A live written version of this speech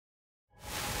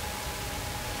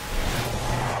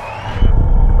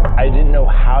didn't know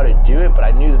how to do it, but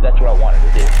I knew that that's what I wanted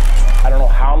to do. I don't know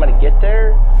how I'm going to get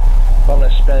there, but I'm going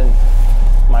to spend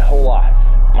my whole life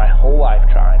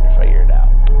trying to figure it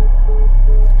out.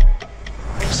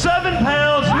 7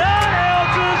 pounds, 9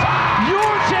 ounces. Your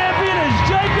champion is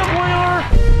Jacob Wheeler.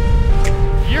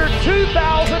 Your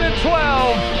 2012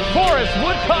 Forest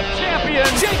Wood Cup champion,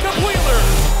 Jacob Wheeler.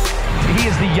 He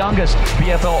is the youngest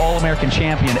BFL All-American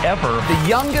champion ever. The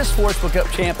youngest Forest Wood Cup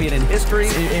champion in history.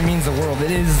 It means the world.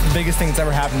 It is the biggest thing that's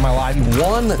ever happened in my life. He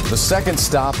won the second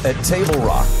stop at Table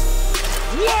Rock.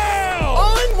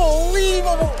 Wow!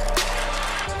 Unbelievable!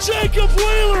 Jacob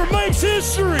Wheeler makes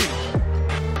history.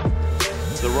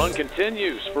 The run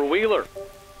continues for Wheeler.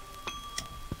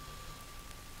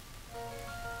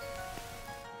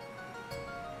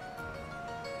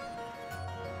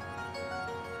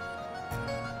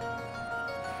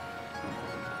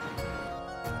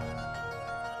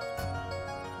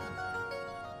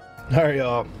 All right,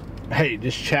 y'all. Hey,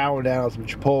 just chowing down some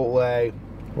Chipotle,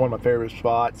 one of my favorite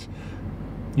spots.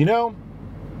 You know,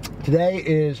 today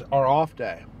is our off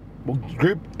day. Well,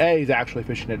 Group A is actually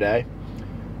fishing today.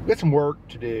 We got some work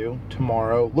to do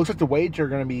tomorrow. Looks like the weights are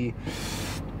going to be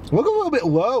look a little bit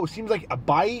low. Seems like a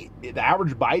bite, the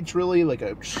average bite's really like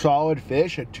a solid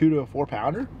fish, a 2 to 4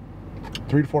 pounder,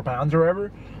 3 to 4 pounds or whatever.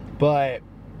 But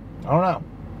I don't know.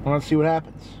 I want to see what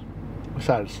happens. I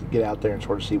decided to get out there and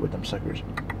sort of see what them suckers.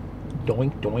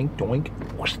 Doink, doink, doink.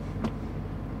 We're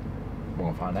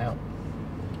gonna find out.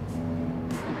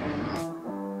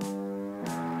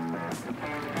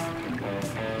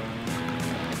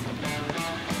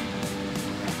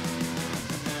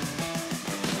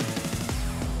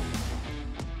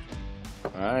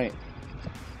 All right,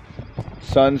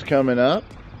 sun's coming up.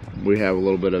 We have a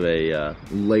little bit of a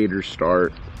later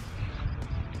start.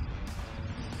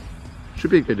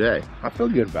 Should be a good day. I feel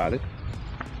good about it.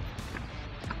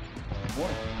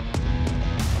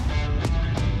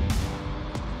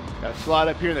 Gotta slide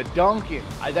up here in the Dunkin'.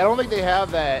 I don't think they have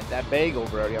that bagel,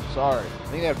 Brody. I'm sorry. I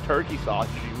think they have turkey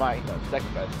sausage. You might know,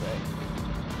 second best thing.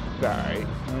 It's alright.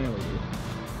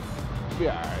 It'll be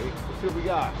alright. Let's see what we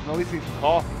got. At least need some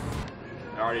coffee.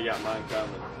 I already got mine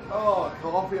coming. Oh,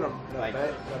 coffee and a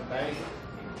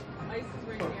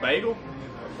Bagel?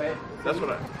 That's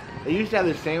what They used to have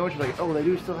this sandwich, like, oh, they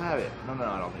do still have it. No,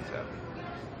 I don't think so.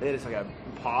 They had this like a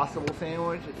impossible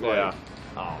sandwich. It's like,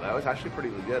 oh, that was actually pretty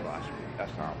good last week.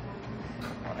 That's not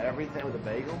on everything with a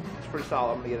bagel. It's pretty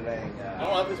solid. I'm gonna get it dang. I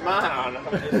don't know if it's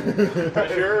mine.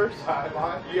 That's yours.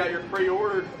 You got your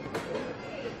pre-ordered.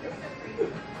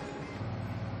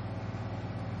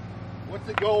 What's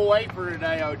the goal weight for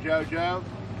today, oh JoJo?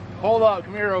 Hold up,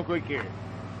 come here real quick here.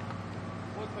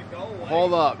 What's the goal weight?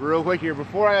 Hold up, real quick here.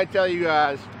 Before I tell you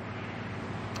guys,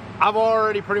 I've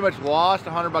already pretty much lost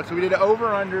 $100. So we did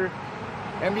over/under.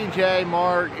 MDJ,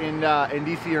 Mark, and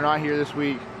DC are not here this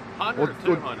week. 100 or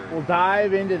 200? We'll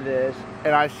dive into this.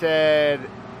 And I said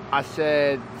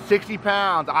 60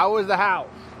 pounds. I was the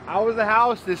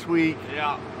house this week.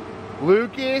 Yeah.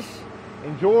 Lucas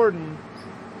and Jordan,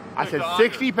 I said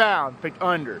 60 pounds, picked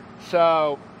under.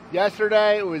 So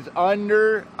yesterday it was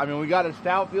under. I mean, we got a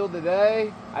stout field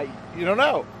today. You don't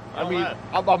know. I mean,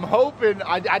 I'm hoping.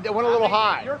 I went a little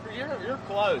high. You're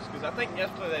close, because I think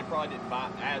yesterday they probably didn't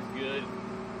bite as good.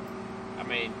 I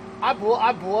mean, I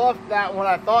bluffed that one.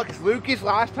 I thought, because Lucas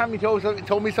last time he told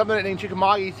me something in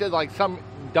Chickamauga, he said like some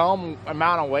dumb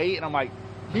amount of weight, and I'm like,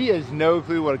 he has no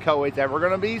clue what a cut weight's ever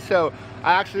gonna be. So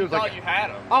I actually was like, you had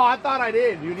him. Oh, I thought I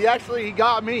did, dude. He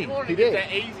got me. You wanted He to did. get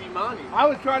that easy money. I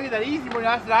was trying to get that easy money.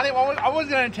 I said I wasn't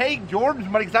gonna take Jordan's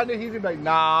money because I knew he was gonna be like,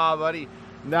 nah, buddy,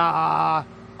 nah.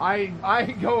 I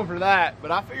ain't going for that. But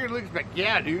I figured Lucas was like,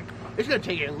 yeah, dude, it's gonna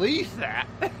take at least that.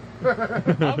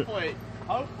 Hopefully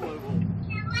we'll.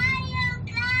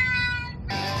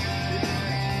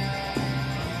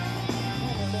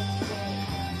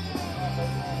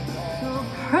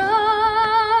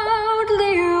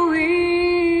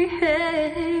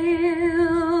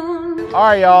 All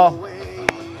right, y'all.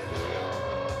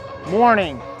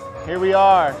 Morning. Here we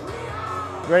are.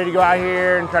 Ready to go out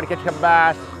here and try to catch a couple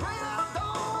bass.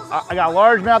 I got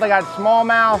largemouth. I got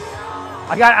smallmouth.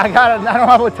 I don't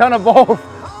have a ton of both.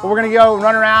 But we're gonna go and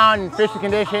run around and fish the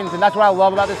conditions, and that's what I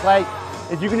love about this lake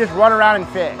is you can just run around and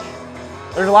fish.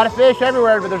 There's a lot of fish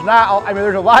everywhere, but there's not. I mean,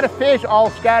 there's a lot of fish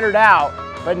all scattered out,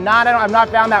 but I've not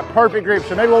found that perfect group.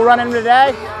 So maybe we'll run in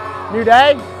today. New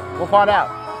day. We'll find out.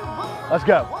 Let's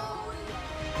go.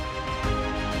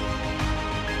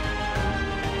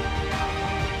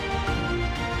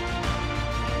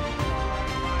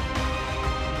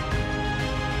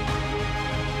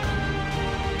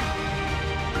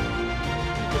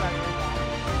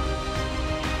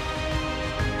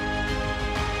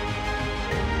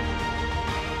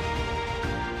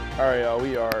 All right, y'all,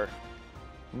 we are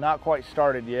not quite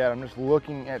started yet. I'm just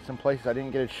looking at some places I didn't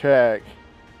get a check.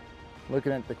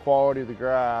 Looking at the quality of the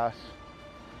grass.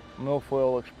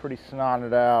 Milfoil looks pretty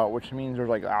snotted out, which means there's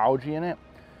like algae in it.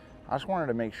 I just wanted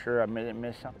to make sure I didn't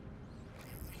miss something.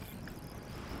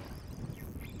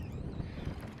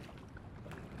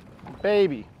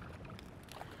 Baby.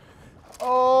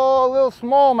 Oh, a little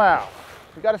smallmouth.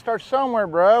 You got to start somewhere,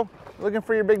 bro. Looking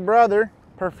for your big brother,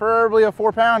 preferably a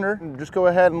 4-pounder. Just go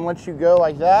ahead and let you go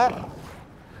like that.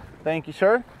 Thank you,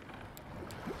 sir.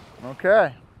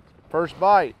 Okay, first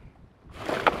bite.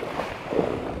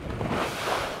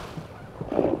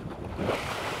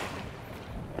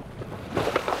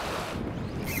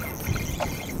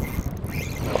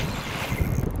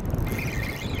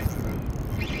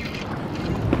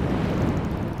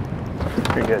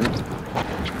 Pretty good.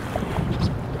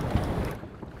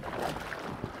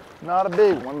 Not a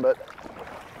big one, but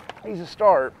he's a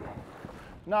start.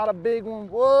 Not a big one.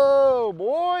 Whoa,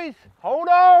 boys. Hold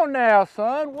on now,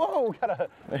 son. Whoa,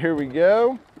 here we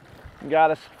go.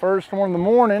 Got us first one in the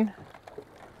morning.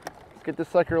 Let's get this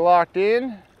sucker locked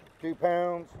in. 2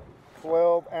 pounds,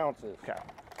 12 ounces. Okay.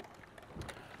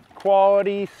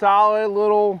 Quality, solid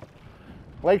little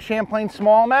Lake Champlain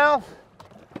smallmouth.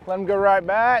 Let him go right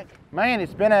back. Man,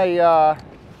 it's been a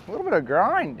little bit of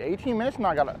grind. 18 minutes and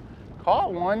I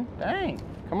caught one. Dang,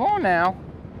 come on now.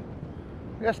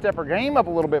 We gotta step our game up a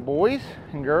little bit, boys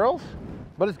and girls.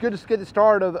 But it's good to get the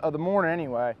start of the morning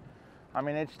anyway. I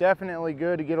mean, it's definitely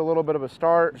good to get a little bit of a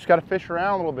start. Just gotta fish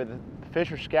around a little bit. The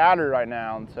fish are scattered right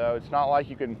now, and so it's not like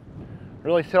you can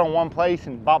really sit on one place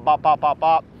and bop, bop, bop, bop,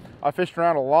 bop. I fished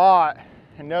around a lot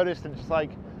and noticed that it's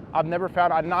like, I've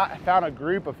not found a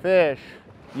group of fish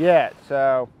yet,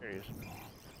 so. There he is.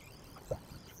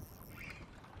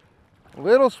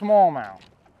 Little smallmouth.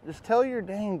 Just tell your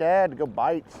dang dad to go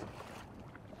bite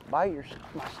my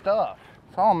stuff.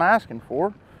 That's all I'm asking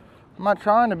for. I'm not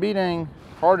trying to be dang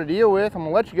hard to deal with. I'm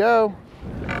gonna let you go.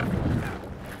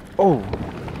 Oh,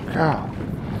 God.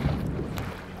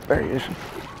 There he is.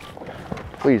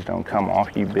 Please don't come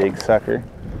off, you big sucker.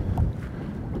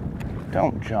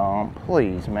 Don't jump,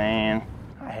 please, man.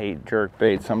 I hate jerk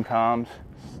bait sometimes.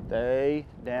 Stay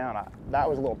down. That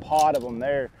was a little pod of them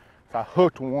there. So I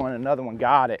hooked one, another one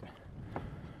got it.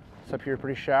 It's up here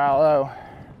pretty shallow.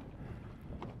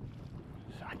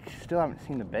 So I still haven't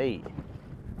seen the bait.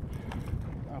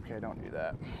 Okay, don't do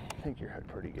that. I think you're hooked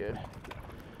pretty good.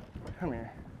 Come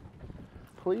here,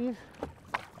 please,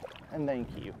 and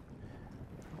thank you.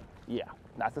 Yeah,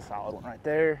 that's a solid one right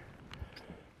there.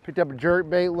 Picked up a jerk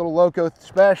bait, little Loco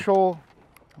special,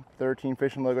 13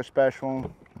 fishing Loco special.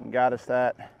 Got us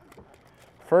that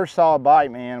first solid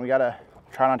bite, man. We gotta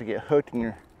try not to get hooked, and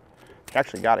you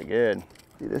actually got it good.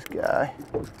 See this guy.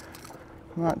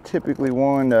 I'm not typically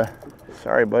one to,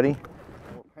 sorry buddy.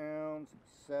 4 pounds,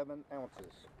 7 ounces.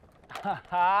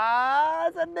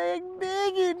 That's a big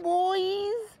biggin,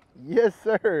 boys. Yes,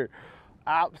 sir.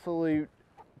 Absolute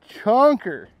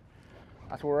chunker.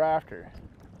 That's what we're after.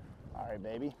 All right,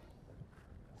 baby.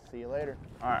 See you later.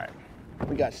 All right,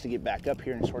 we got to get back up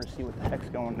here and sort of see what the heck's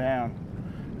going down.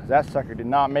 Because that sucker did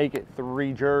not make it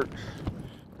 3 jerks.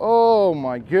 Oh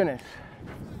my goodness.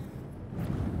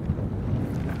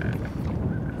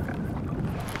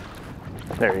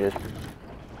 There he is.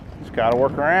 Just got to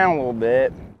work around a little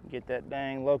bit. Get that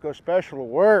dang Loco special to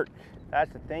work.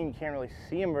 That's the thing, you can't really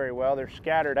see them very well. They're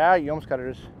scattered out. You almost got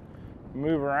to just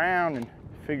move around and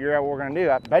figure out what we're gonna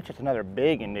do. I bet you it's another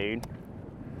big one, dude.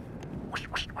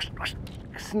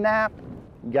 Snap,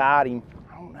 got him.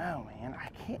 I don't know, man.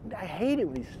 I hate it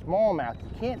with these smallmouths.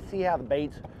 You can't see how the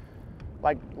bait's,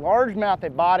 like largemouth, they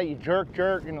bought it, you jerk,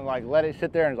 and like let it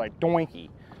sit there and it's like doinky.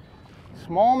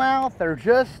 Smallmouth, they're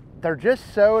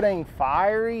just so dang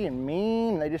fiery and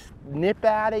mean. They just nip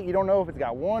at it. You don't know if it's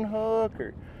got 1 hook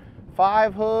or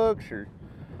 5 hooks, or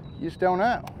you just don't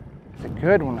know. It's a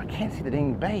good one. I can't see the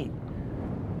dang bait.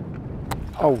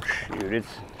 Oh shoot, it's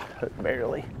hooked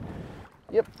barely.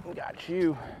 Yep, got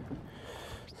you.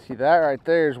 See, that right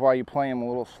there is why you play them a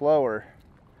little slower.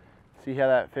 See how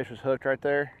that fish was hooked right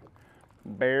there?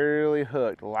 Barely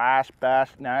hooked. Last bass.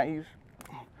 Now he's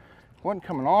wasn't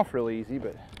coming off real easy,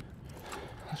 but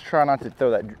let's try not to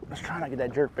throw that. Let's try not to get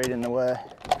that jerk bait in the way.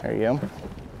 There you go.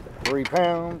 3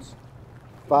 pounds,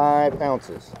 5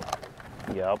 ounces.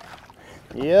 Yep.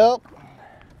 Yep.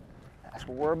 That's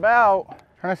what we're about.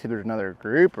 Trying to see if there's another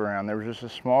group around. There was just a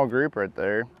small group right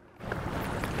there.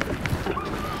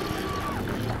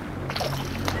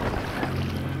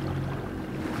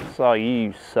 I saw you,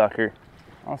 you sucker.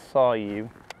 I saw you.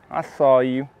 I saw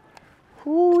you.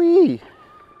 Whoo-wee.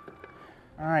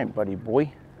 All right, buddy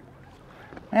boy.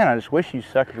 Man, I just wish you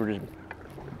suckers would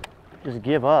just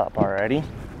give up already.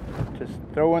 Just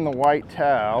throw in the white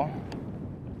towel.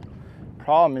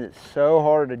 Problem is it's so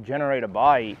hard to generate a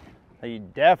bite that you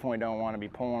definitely don't want to be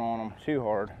pulling on them too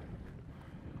hard.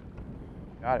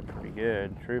 Got it pretty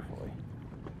good, truthfully.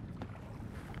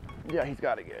 Yeah, he's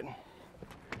got it good.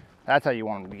 That's how you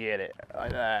want him to get it,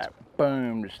 like that.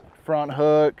 Boom, just front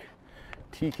hook,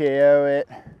 TKO it,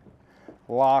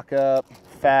 lock up,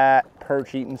 fat,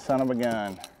 perch eating son of a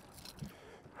gun.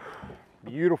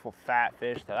 Beautiful fat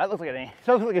fish though. That looks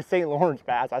like a St. Lawrence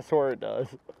bass, I swear it does.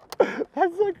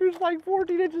 That sucker's like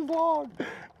 14 inches long.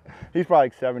 He's probably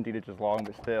like 17 inches long,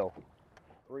 but still.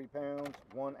 3 pounds,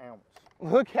 1 ounce.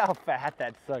 Look how fat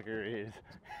that sucker is.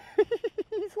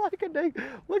 He's like a big,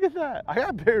 look at that. I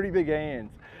got very big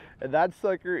hands. And that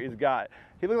sucker he looks like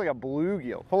a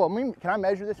bluegill. Hold on, can I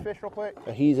measure this fish real quick?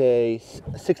 He's a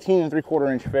 16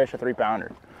 3/4 inch fish, a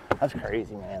 3-pounder. That's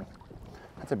crazy, man.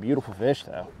 That's a beautiful fish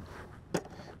though.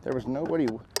 There was nobody,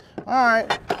 all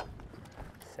right.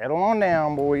 Settle on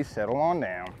down, boys, settle on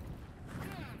down.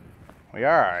 We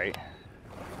all right.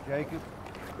 Jacob,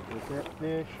 with that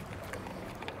fish,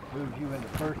 moves you in the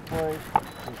first place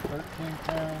with 13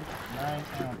 pounds, 9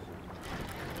 ounces.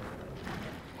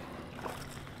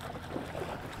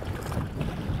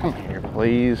 Come here,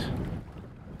 please.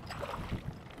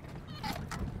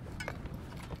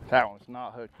 That one's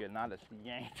not hooked good, and I just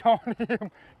yanked on him.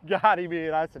 Got him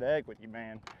in. I said, heck with you,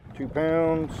 man. 2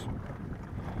 pounds,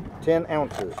 10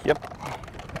 ounces. Yep.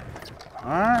 All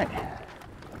right.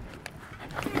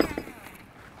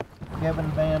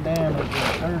 Kevin Van Dam is in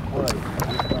third place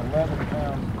with 11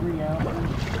 pounds, 3 ounces.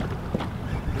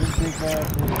 This big bass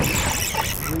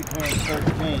is 3 pounds,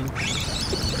 13.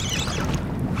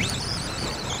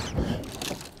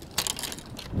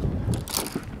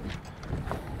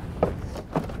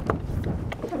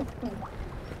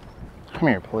 Come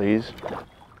here, please.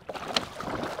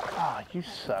 Oh, you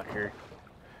sucker.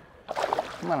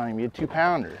 You might not even be a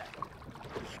 2-pounder.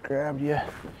 Just grabbed you.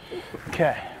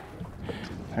 Okay.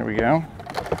 There we go.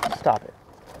 Stop it.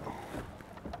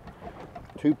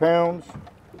 2 pounds,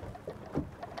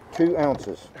 2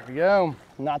 ounces. There we go.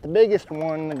 Not the biggest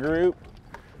one in the group,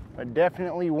 but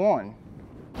definitely one.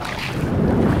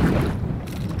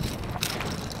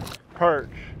 Perch.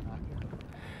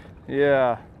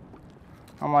 Yeah.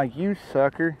 I'm like, you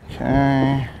sucker.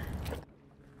 Okay.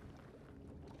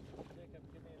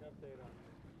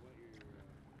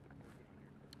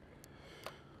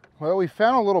 Well, we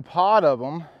found a little pod of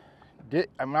them.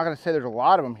 I'm not going to say there's a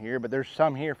lot of them here, but there's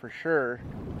some here for sure.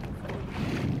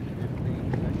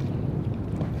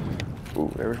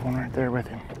 Ooh, there was one right there with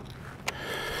him.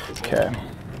 Okay.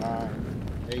 9,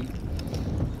 8,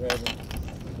 7,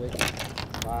 6,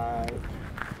 5,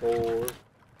 4.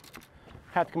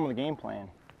 Have to come with a game plan.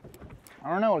 I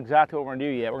don't know exactly what we're gonna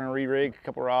do yet. We're gonna re-rig a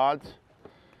couple rods,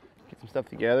 get some stuff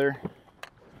together,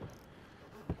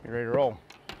 get ready to roll.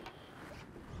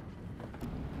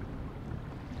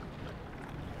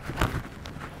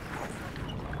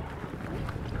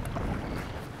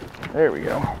 There we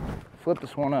go. Flip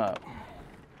this one up.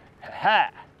 Ha!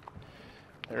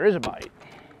 There is a bite.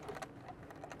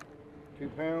 2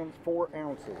 pounds, 4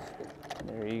 ounces.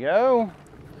 There you go.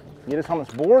 Get us on this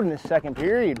board in this second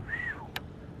period.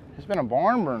 It's been a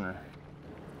barn burner.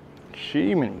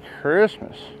 Gee, many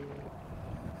Christmas.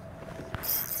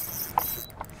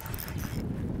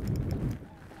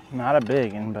 Not a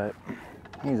big one, but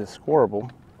he's a scoreable.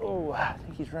 Oh, I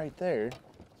think he's right there.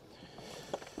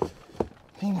 I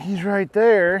think he's right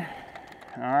there.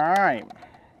 All right,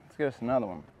 let's get us another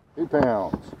one. 2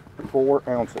 pounds, 4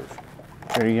 ounces.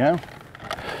 There you go.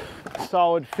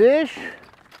 Solid fish.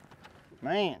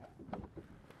 Man,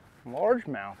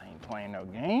 largemouth ain't playing no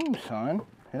game, son.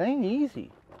 It ain't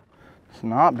easy. It's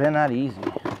not been that easy.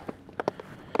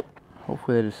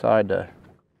 Hopefully they decide to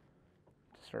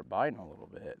start biting a little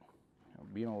bit.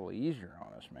 Being a little easier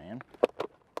on us, man.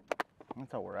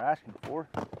 That's all we're asking for.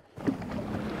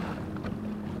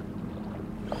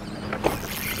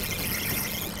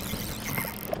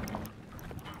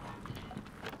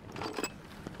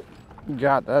 You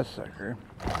got that sucker.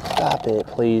 Stop it,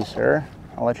 please, sir.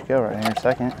 I'll let you go right here in a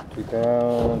second. 2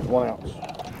 pounds, 1 ounce.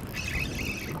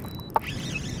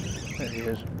 There he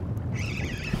is.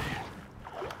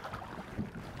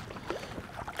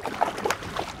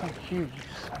 Thank you,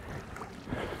 sucker.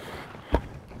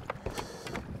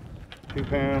 2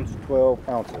 pounds, 12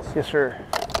 ounces. Yes, sir.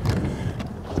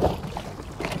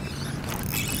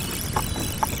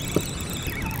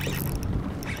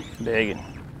 Big one.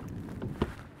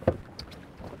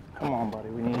 Come on, buddy,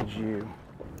 we need you.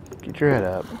 Get your head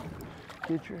up.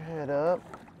 Get your head up.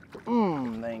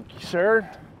 Thank you, sir.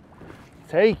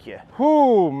 Take you.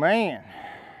 Whoo, man.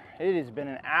 It has been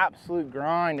an absolute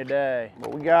grind today,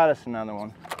 but we got us another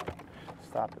one.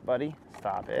 Stop it, buddy.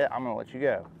 Stop it. I'm gonna let you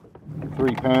go.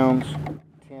 3 pounds,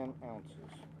 10 ounces.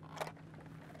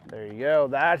 There you go.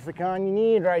 That's the kind you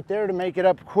need right there to make it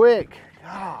up quick.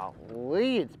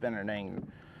 Golly, it's been a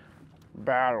dang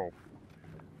battle.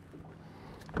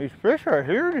 These fish right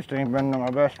here just ain't been my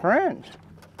best friends.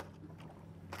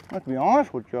 Let's be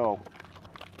honest with y'all.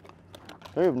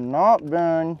 They have not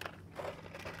been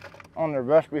on their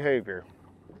best behavior.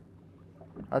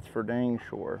 That's for dang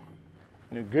sure.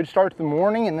 A good start to the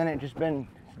morning, and then it just been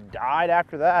died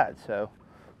after that. So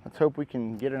let's hope we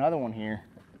can get another one here.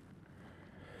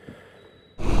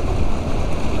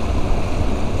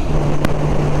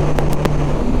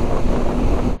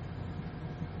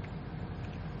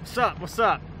 What's up? What's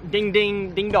up? Ding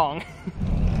ding ding dong.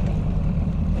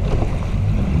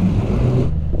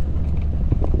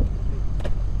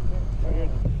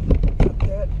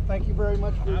 Thank you very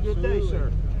much for a good day,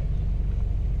 sir.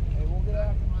 Hey, we'll get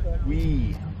after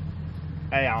you.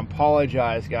 Hey, I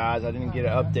apologize, guys. I didn't get to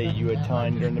update you a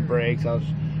ton during the breaks. I was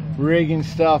rigging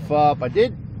stuff up. I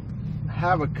did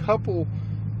have a couple.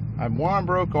 One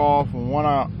broke off, and one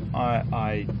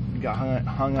I got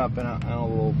hung up in a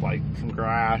little, like, some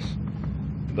grass.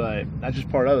 But that's just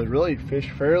part of it. Really, fish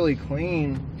fairly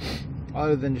clean,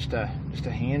 other than just a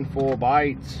handful of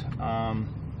bites.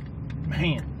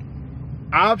 Man.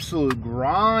 Absolute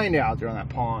grind out there on that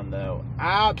pond, though.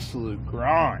 Absolute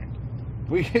grind.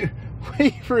 We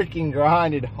freaking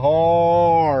grinded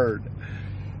hard.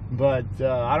 But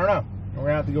I don't know. We're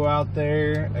gonna have to go out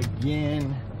there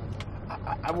again.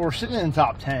 We're sitting in the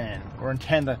top 10. We're in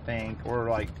 10th, I think. We're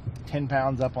like 10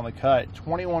 pounds up on the cut.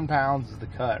 21 pounds is the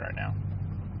cut right now.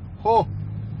 Oh,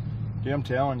 dude, I'm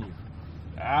telling you,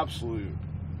 absolute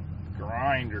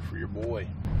grinder for your boy.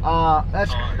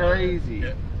 That's crazy.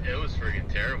 It was freaking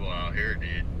terrible out here,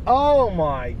 dude. Oh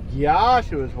my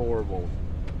gosh, it was horrible.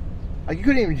 Like, you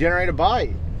couldn't even generate a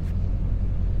bite.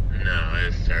 No, it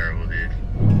was terrible, dude.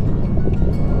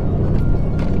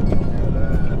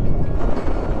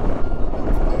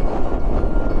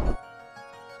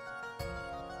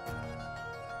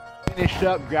 Finished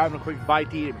up, grabbing a quick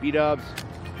bite to eat at B-Dubs.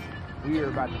 We are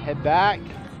about to head back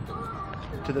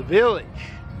to the village.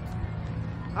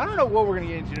 I don't know what we're gonna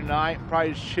get into tonight.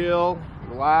 Probably just chill,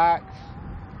 relax,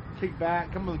 kick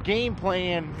back, come up with a game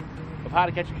plan of how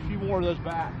to catch a few more of those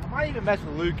bass. I might even mess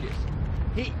with Lucas.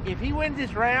 If he wins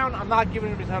this round, I'm not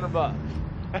giving him his $100.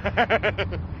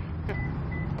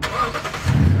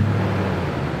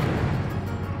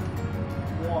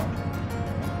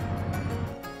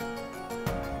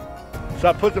 So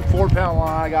I put the 4-pound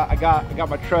line. I got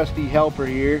my trusty helper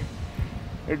here.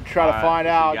 Here to try to find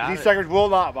out. These suckers will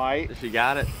not bite. She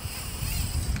got it.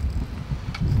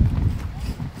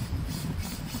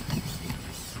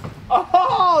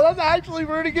 Oh, that's actually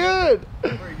pretty good.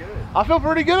 Pretty good. I feel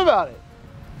pretty good about it.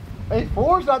 Hey,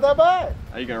 4's not that bad.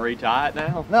 Are you gonna retie it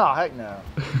now? No, heck no.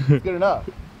 It's good enough.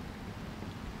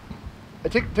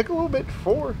 It took a little bit to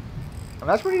 4. And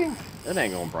that's pretty. It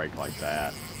ain't gonna break like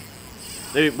that,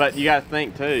 dude. But you gotta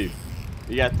think too.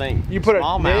 You gotta think. You put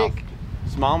smallmouth.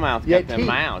 Smallmouth got the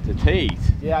mouth, the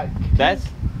teeth. Yeah. That's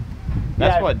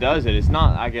what does it. It's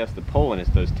not, I guess, the pulling. It's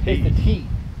those teeth. It's the teeth.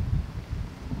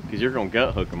 Because you're gonna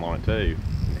gut hook him on it too.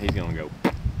 He's gonna go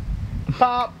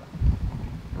pop.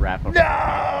 Wrap him.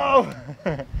 No!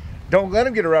 Don't let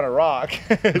him get around a rock.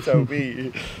 It's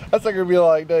OB. That's like gonna be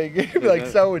like, dang, it'd be like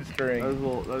sewing string.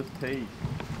 Those teeth.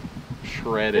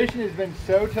 Shredded. Fishing has been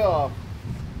so tough.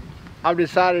 I've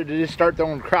decided to just start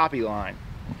throwing crappie line.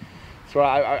 So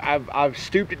I've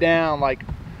stooped it down. Like,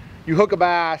 you hook a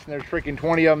bass and there's freaking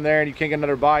 20 of them there and you can't get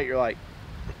another bite. You're like,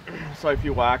 so if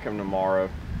you whack them tomorrow,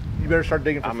 you better start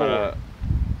digging for I'm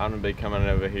gonna be coming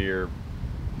over here,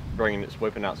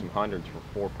 whipping out some hundreds for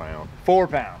 4 pound. 4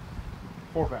 pound.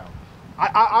 4 pound.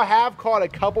 I have caught a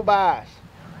couple bass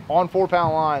on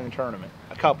 4-pound line in the tournament.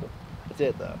 A couple. That's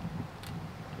it though.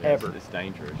 Ever. It's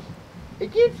dangerous.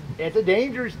 It's a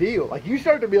dangerous deal. Like, you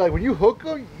start to be like, when you hook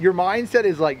them, your mindset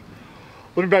is like,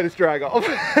 let me buy this drag off.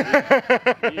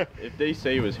 If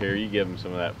DC was here, you give him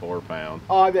some of that 4 pound.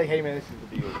 Oh, I'd be like, hey man, this is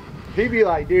the deal. He'd be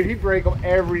like, dude, he'd break them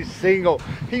every single.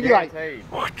 He'd be like,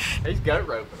 he's goat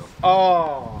roping them.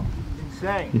 Oh,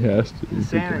 insane. Yes.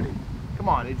 Insanity. Come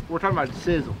on, we're talking about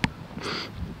sizzle.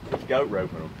 He's goat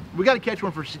roping them. We got to catch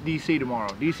one for DC tomorrow.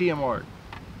 DC and Mark.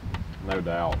 No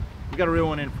doubt. We got a real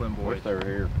one in for him, boys. Wish they were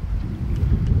here.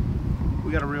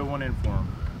 We got a real one in for him.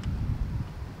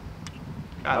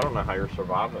 I don't know how you're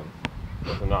surviving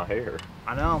Because I'm not here.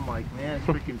 I know. I'm like, man, it's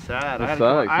freaking sad. That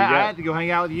I had to go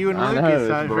hang out with you and I Lucas.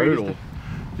 know, it's brutal.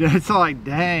 It's like,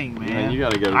 dang, man. Man, you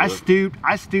gotta go to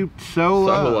I stooped so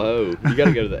low. You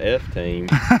gotta go to the F team.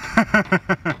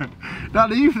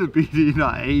 Not even the B team,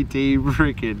 not A team,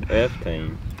 freaking F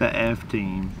team. The F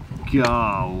team.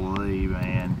 Golly,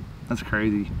 man. That's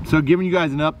crazy. So giving you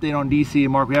guys an update on DC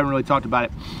and Mark, we haven't really talked about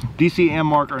it. DC and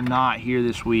Mark are not here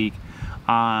this week.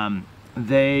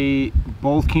 They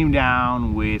both came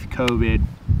down with COVID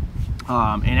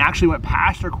and actually went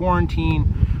past their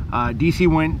quarantine. DC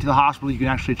went to the hospital. You can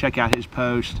actually check out his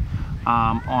post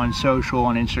on social,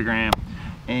 on Instagram.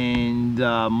 And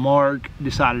Mark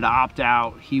decided to opt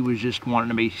out. He was just wanting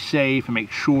to be safe and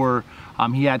make sure.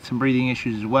 He had some breathing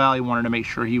issues as well. He wanted to make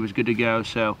sure he was good to go.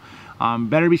 So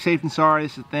better be safe than sorry.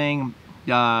 This is the thing.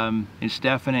 It's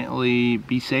definitely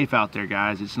be safe out there,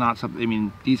 guys. It's not something, I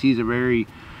mean, DC is a very,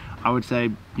 I would say,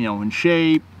 you know, in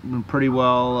shape, pretty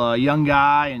well young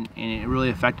guy, and it really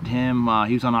affected him.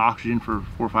 He was on oxygen for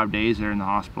 4 or 5 days there in the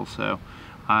hospital, so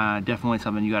definitely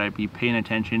something you got to be paying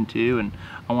attention to, and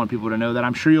I want people to know that.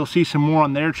 I'm sure you'll see some more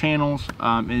on their channels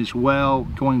as well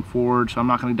going forward, so I'm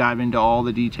not going to dive into all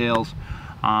the details,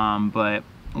 but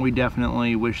we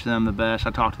definitely wish them the best.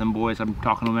 I talk to them boys. I'm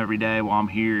talking to them every day while I'm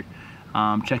here,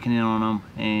 checking in on them,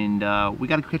 and we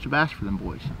got to catch a bass for them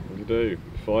boys. We do.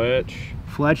 Fletch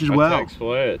as well. I text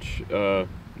Fletch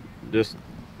just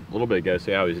a little bit ago,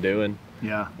 see how he's doing.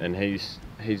 Yeah. And he's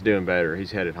doing better.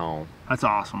 He's headed home. That's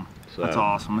awesome. So, that's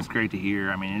awesome. That's great to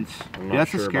hear. I mean, I'm not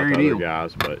that's sure a scary about the deal, other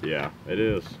guys, but yeah, it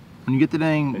is. When you get the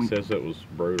dang, he says it was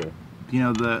brutal. You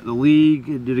know, the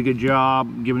league did a good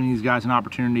job giving these guys an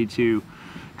opportunity to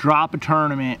drop a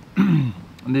tournament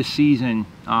this season.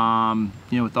 You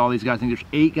know, with all these guys, I think there's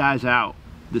 8 guys out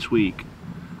this week.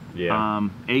 Yeah.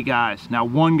 8 guys. Now,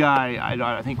 one guy,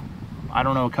 I think, I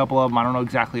don't know a couple of them. I don't know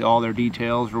exactly all their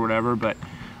details or whatever, but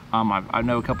I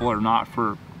know a couple are not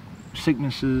for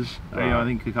sicknesses. Right. You know, I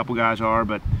think a couple guys are,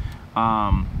 but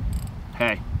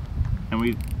hey, and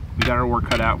we got our work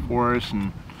cut out for us,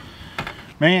 and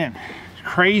man, it's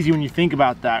crazy when you think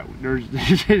about that.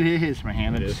 It is,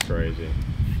 man. It is crazy.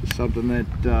 It's something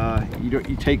that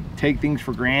you take things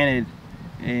for granted,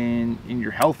 and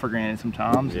your health for granted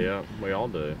sometimes. Yeah, we all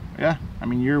do. Yeah, I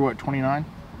mean, you're what, 29?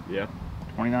 Yeah.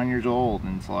 29 years old,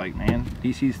 and it's like, man,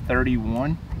 DC's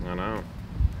 31. I know.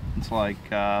 It's like,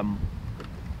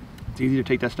 it's easy to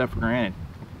take that stuff for granted.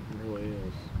 It really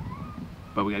is.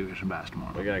 But we gotta catch some bass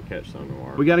tomorrow. We gotta catch some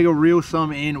tomorrow. We gotta go reel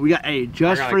some in. We got, hey,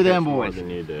 just for them boys. More than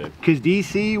you did. Because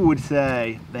DC would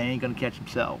say they ain't gonna catch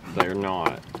themselves. They're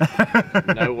not.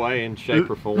 No way in shape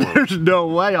or form. There's no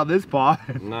way on this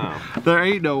pod. No. There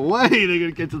ain't no way they're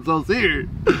gonna catch themselves here.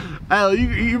 Hell,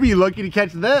 you be lucky to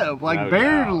catch them. Like, no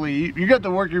barely. doubt. You got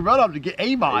to work your butt off to get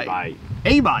a bite.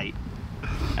 A bite.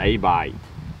 A bite.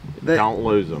 Don't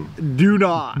lose them. Do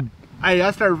not. Hey,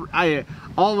 that's our.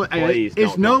 Please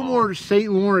it's no more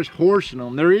St. Lawrence horsing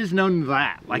them. There is none of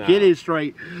that. Like, it is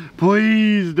straight.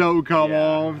 Please don't come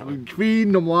off.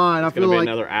 Feeding them line. It's gonna be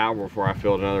another hour before I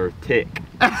feel another tick.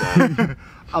 So.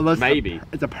 Unless maybe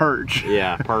it's a perch.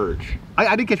 Yeah, perch.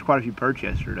 I did catch quite a few perch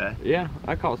yesterday. Yeah,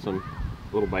 I caught some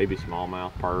little baby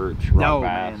smallmouth perch. No,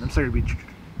 bass. man, I'm starting to be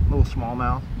little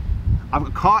smallmouth.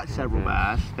 I've caught several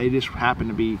bass. They just happen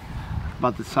to be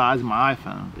about the size of my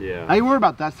iPhone. Yeah. They were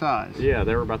about that size. Yeah,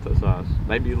 they were about that size.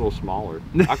 Maybe a little smaller.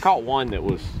 I caught one that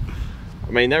was,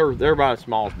 I mean, they're about as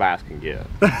small as bass can get.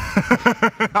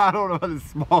 I don't know the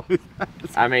smallest bass.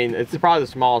 I mean, it's probably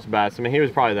the smallest bass. I mean, he was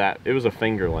probably that. It was a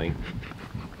fingerling.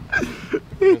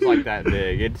 It was like that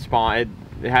big. It spawned.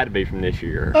 It had to be from this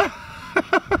year.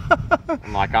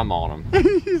 I'm like, I'm on him.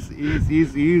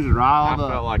 He's riled up.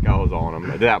 I felt like I was on him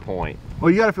at that point.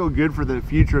 Well, you got to feel good for the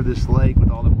future of this lake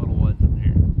with all them little ones in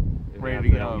there. Ready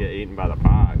to go. Don't get eaten by the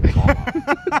pie.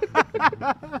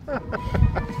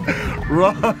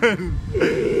 Run.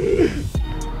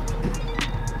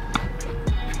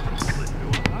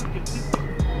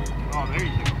 Oh, there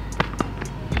you go.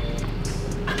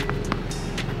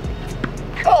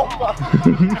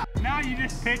 Oh, now you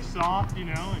just pitch soft, you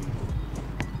know, and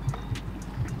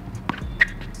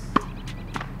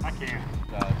I can't.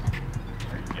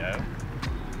 There you go.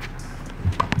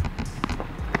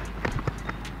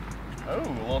 Oh, a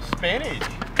little spinach.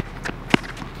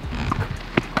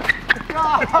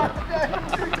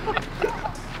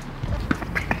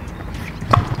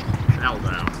 That was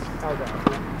out.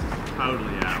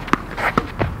 Totally out.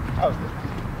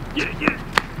 Get it, get it.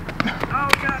 Oh,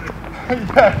 got it.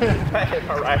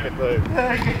 My racket too.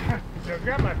 So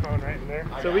grab my phone right in there.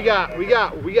 So we got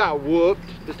whooped.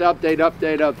 Just update.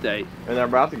 And they're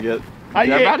about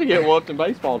to get whooped in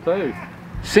baseball too.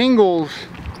 Singles.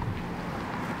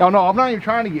 Oh no, I'm not even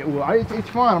trying to get wool. It's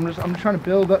fun. I'm just trying to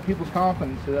build up people's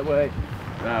confidence so that way.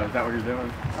 Oh, is that what you're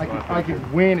doing? I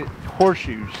can win at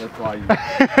horseshoes. That's why you.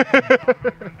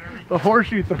 The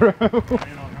horseshoe throw.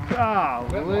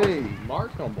 Golly.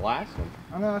 Mark's gonna blast him.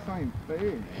 I know that's not even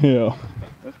fair. Yeah.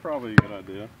 That's probably a good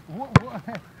idea. What,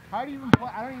 how do you even play?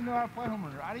 I don't even know how to play home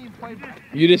run. I didn't even play.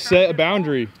 You just set a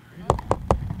boundary.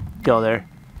 Go there.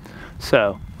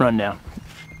 So, rundown.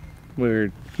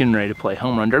 We're getting ready to play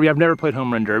home run derby. I've never played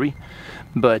home run derby,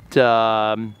 but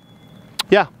yeah,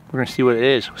 we're gonna see what it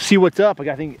is. See what's up.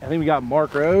 I think we got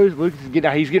Mark Rose. Lucas is getting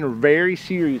out. He's getting very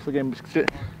serious. Look at him.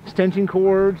 Extension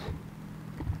cords.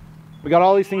 We got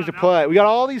all these things to play. We got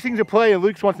all these things to play, and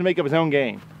Lucas wants to make up his own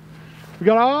game. We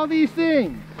got all these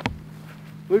things.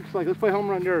 Lucas like, let's play home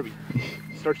run derby.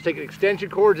 Starts taking extension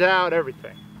cords out,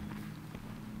 everything.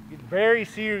 He's very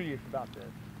serious about this.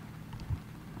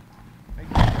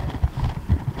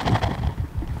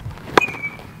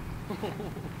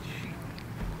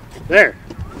 There.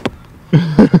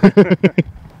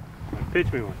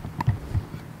 Pitch me one.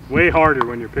 Way harder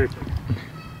when you're pitching.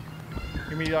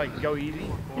 You mean like go easy?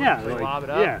 Yeah, like, like, lob it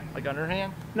up? yeah. Like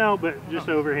underhand? No, but just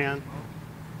overhand.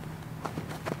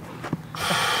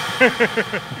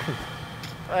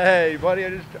 Hey, buddy,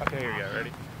 okay, here we go,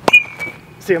 ready?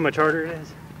 See how much harder it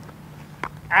is?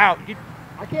 Out.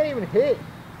 I can't even hit.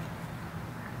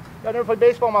 I've never played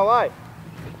baseball in my life.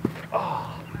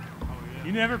 Oh.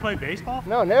 You never played baseball?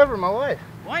 No, never in my life.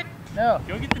 What? No.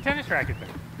 Go get the tennis racket then.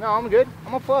 No, I'm good.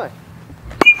 I'm gonna play.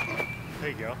 There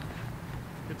you go.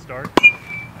 Good start.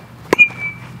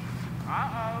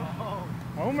 Uh-oh.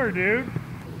 Homer, dude.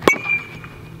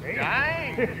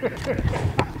 Dang.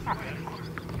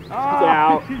 Oh.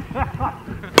 Out.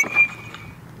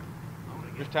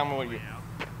 Just tell me what you.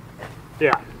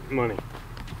 Yeah, money.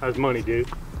 That was money, dude.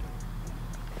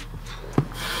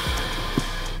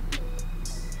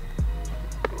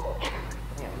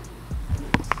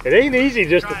 It ain't easy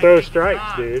just to throw strikes,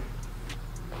 dude.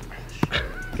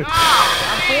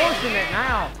 I'm forcing it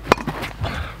now.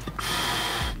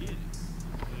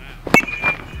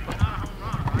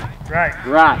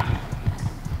 Right.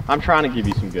 I'm trying to give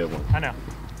you some good ones. I know.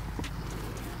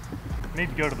 Need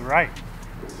to go to the right.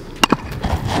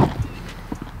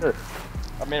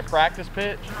 I mean, a practice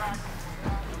pitch.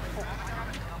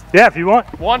 Yeah, if you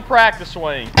want. One practice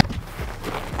swing.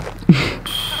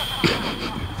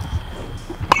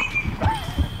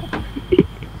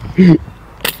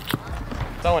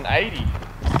 Throwing 80.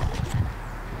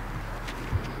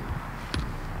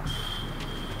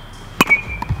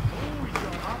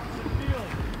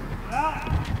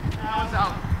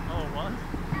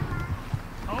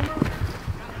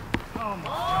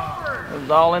 It was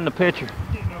all in the pitcher.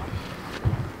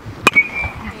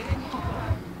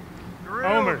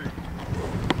 Homer.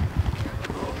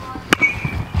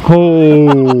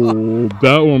 Oh,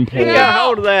 that one pulled. He got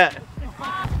hold of that.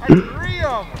 That's 3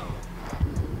 of them.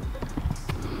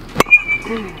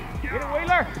 Get it,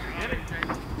 Wheeler.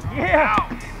 Yeah.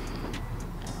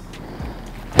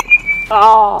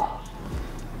 Oh,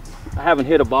 I haven't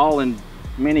hit a ball in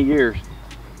many years.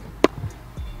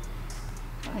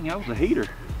 Dang, that was a heater.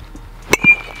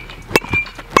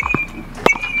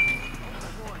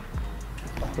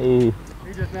 Oh.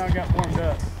 He just now got warmed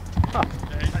up.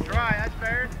 That's right. That's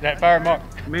fair. That fire mark.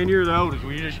 Man, you're the oldest.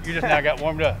 You just now got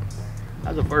warmed up.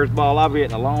 That's the first ball I've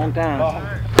hit in a long time.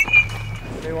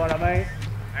 See what I mean?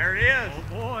 There it is. Oh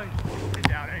boy.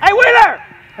 Hey, Wheeler!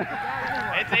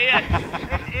 It's in.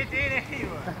 It's in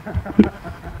anyway.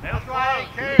 That's why I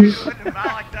didn't care. You put the ball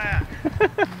like that.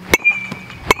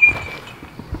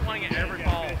 Wanting it every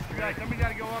ball. Somebody got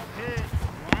to go up and hit.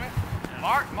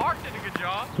 Mark did a good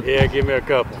job. Yeah, give me a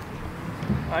couple.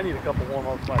 I need a couple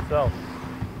warm-ups myself.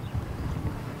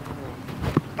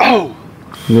 Oh!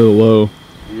 A little low.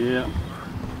 Yeah.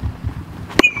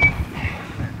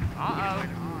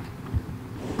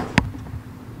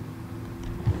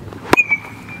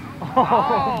 Oh,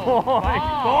 boy.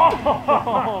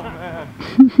 Oh, man.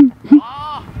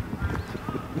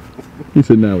 He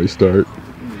said now we start.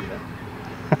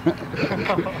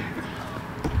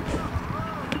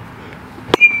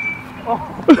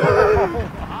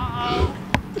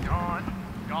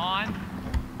 Gone.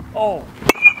 Oh.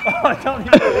 I don't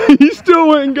even. He still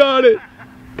went and got it.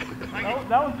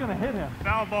 That was gonna hit him.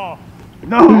 Foul ball.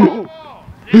 No!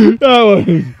 That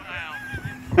was.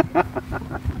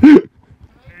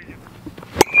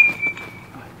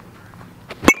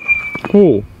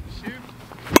 Oh.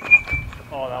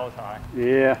 Oh, that was high.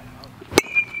 Yeah.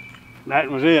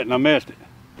 That was it, and I missed it.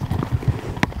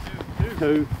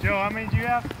 Two. Joe, how many do you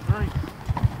have? 3.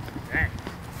 Dang.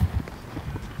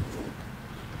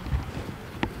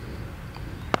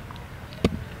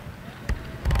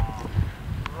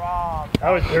 That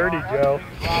was dirty, Joe.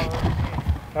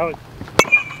 That was...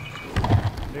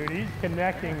 Dude, he's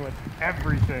connecting with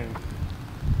everything.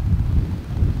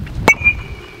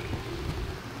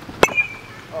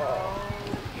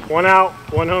 One out,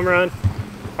 one home run.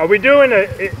 Are we doing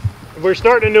we're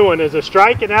starting a new one. Is a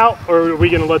strike and out, or are we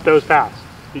going to let those pass?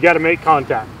 You got to make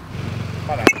contact.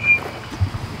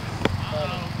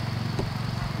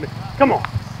 Come on.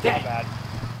 Dang. Bad.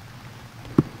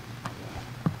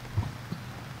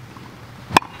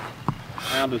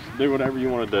 Now just do whatever you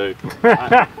want to do.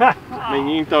 I mean,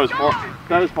 you can throw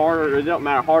as far, or it don't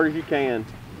matter, hard as you can.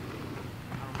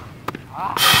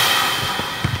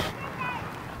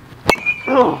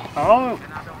 Oh.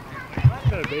 That's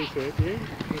got a base hit, dude.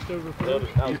 Just over four.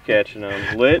 I was catching them.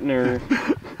 Littner.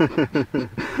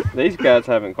 These guys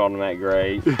haven't caught them that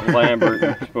great. Lambert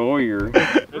and Spoyer.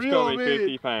 It's gonna be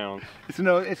 50 pounds. It's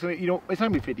not gonna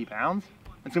be 50 pounds.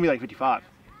 It's gonna be like 55.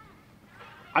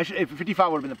 If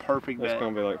 55 would have been the perfect bet. It's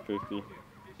gonna be like 50. You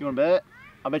wanna bet?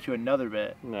 I'll bet you another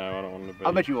bet. No, I don't want to bet.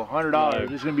 I'll bet you $100. No.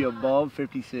 It's gonna be above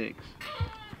 56.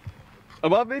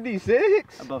 Above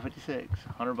 56? Above 56.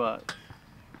 $100.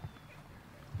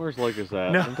 Where's Lucas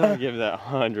at? No. I'm trying to give that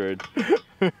 100.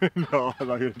 No, I'm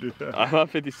not gonna do that.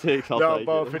 Above 56, I'll take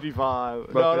above it. 55.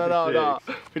 Above No.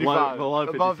 55. Below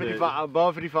 56. Above 55.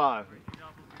 Above 55.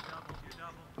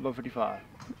 Above 55.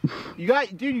 You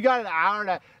got an hour and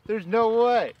a half. There's no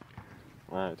way.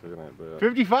 I ain't taking that bet.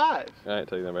 55. I ain't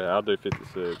taking that bet. I'll do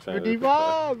 56.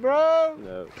 55, bro.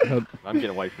 No. I'm getting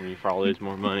away from you for all this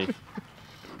more money.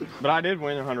 But I did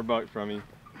win $100 from you.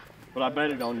 But I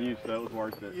bet it on you, so it was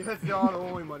worth it. Yeah, that's the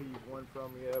only money you've won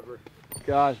from me ever.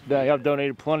 Gosh, dang, I've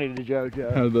donated plenty to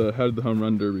JoJo. How did the home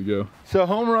run derby go? So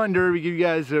home run derby, give you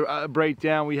guys a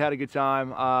breakdown. We had a good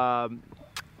time.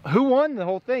 Who won the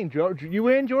whole thing? George, you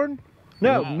win, Jordan?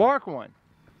 No, yeah. Mark won.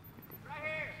 Right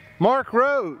here. Mark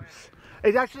Rose.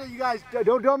 It's actually, you guys,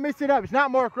 don't mix it up. It's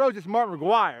not Mark Rose, it's Mark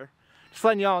McGuire. Just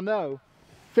letting y'all know.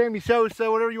 Sammy Sosa,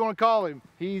 whatever you want to call him.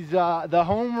 He's the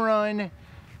home run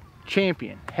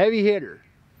champion, heavy hitter.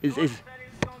 Said he was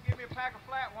gonna give me a pack of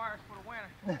flat wires for the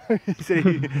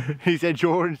winner. he said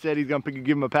Jordan said he's gonna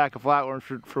give him a pack of flat wires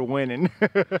for winning.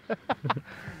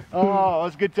 Oh,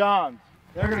 that's good times.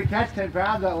 They're gonna catch 10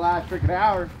 pounds that last freaking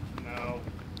hour. No.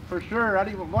 For sure. I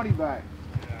need my money back.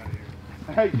 Get out of here.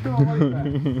 Hey, give my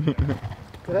money back.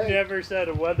 Hey. Never said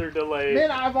a weather delay.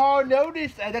 Man, I've all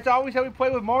noticed. That's always how we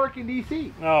play with Mark in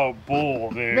DC. Oh,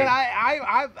 bull, dude. Man,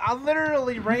 I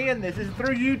literally ran this. This is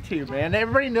through YouTube, man.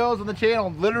 Everybody knows on the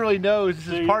channel, literally knows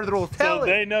this is part of the rules. So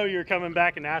they know you're coming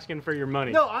back and asking for your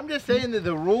money. No, I'm just saying that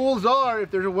the rules are,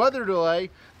 if there's a weather delay,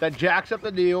 that jacks up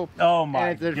the deal. Oh my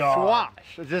and it's a God.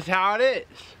 swash. It's just how it is.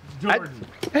 Jordan,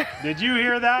 did you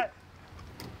hear that?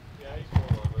 Yeah, he's full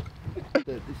of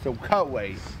it. So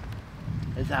cutways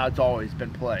is how it's always been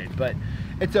played, but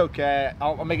it's okay.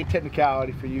 I'll make a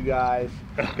technicality for you guys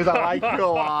because I like you a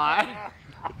lot.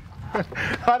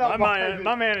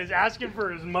 My man is asking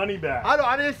for his money back.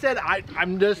 I just said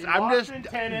I'm just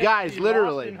tennis, guys,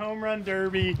 literally. He lost in home run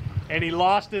derby and he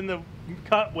lost in the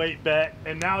cut weight bet,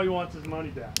 and now he wants his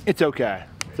money back. It's okay.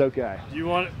 It's okay. Do you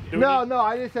want? No,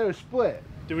 I just said it was split.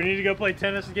 Do we need to go play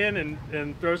tennis again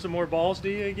and throw some more balls to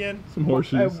you again? Some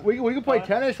horseshoes. We can play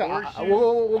tennis.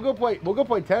 We'll go play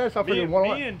tennis. I'll pay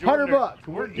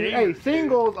 $100. Hey,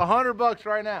 singles $100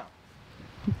 right now.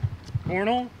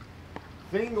 Cornhole.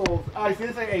 Singles. I see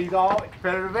this thing. He's all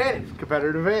competitive advantage.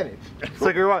 Competitive advantage. It's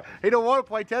like he don't want to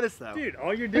play tennis though. Dude,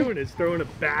 all you're doing is throwing a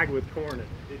bag with corn in it.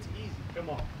 It's easy. Come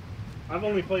on. I've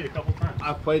only played a couple times.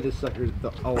 I've played this sucker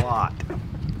a lot.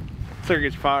 Sucker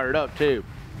gets fired up too.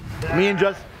 Me and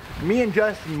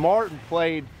Justin Martin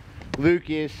played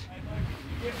Lucas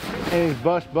and his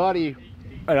bus buddy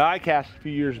at ICAST a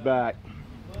few years back,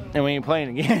 and we ain't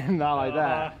playing again. Not like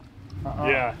that.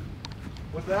 Yeah.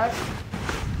 What's that?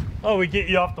 Oh, we get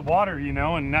you off the water, you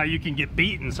know, and now you can get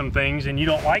beaten some things and you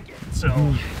don't like it, so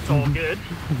it's all good.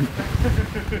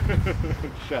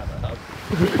 Shut up.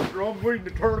 I'm winning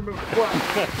the tournament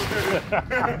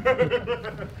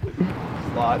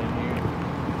Slide in here.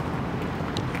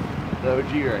 The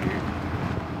OG right here.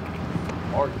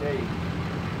 Arcade.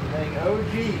 Dang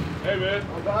OG. Hey man.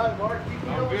 Oh God, Mark, keep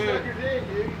me over suckers in,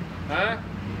 dude. Huh?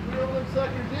 Keep me over them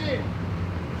suckers in.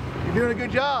 You're doing a good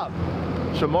job.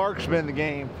 So Mark's been in the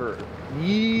game for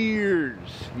years.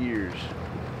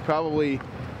 Probably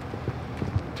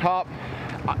top,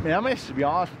 I mean, I'm going to be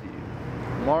honest with you.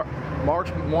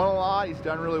 Mark's won a lot. He's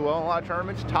done really well in a lot of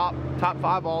tournaments. Top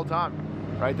 5 all the time.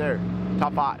 Right there.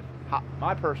 Top 5.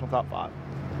 My personal top 5.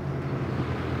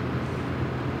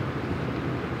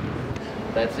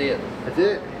 That's it. All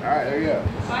right, there you go.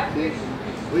 6.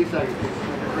 At least I can do.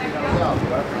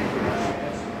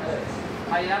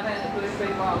 Hey, I've had to push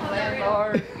people off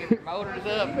sandbars, get their motors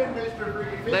up.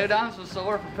 Dude, I was so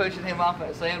sore for pushing him off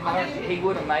that sandbar. He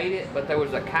would have made it, but there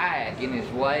was a kayak in his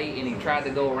way, and he tried to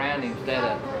go around instead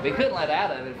of. But he couldn't let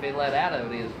out of it. If he let out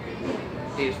of it,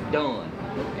 it's done.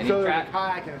 And so there was a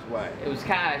kayak in his way. It was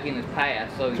kayak in his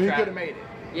path, so he could have made it.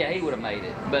 Yeah, he would have made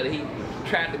it, but he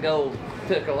tried to go,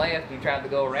 took a left, he tried to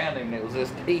go around him, and it was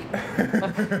this deep.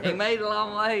 He made a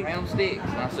long way around sticks,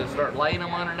 and I said, start laying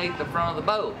them underneath the front of the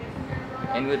boat.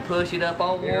 And we'd push it up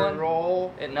on one.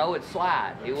 Roll? And no, it'd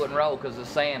slide. It wouldn't roll because the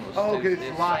sand was too... because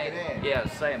it's sliding in. Yeah,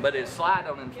 it's sand, but it'd slide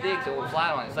on them sticks, it would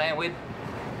slide on the sand. We'd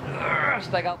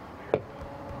stick up.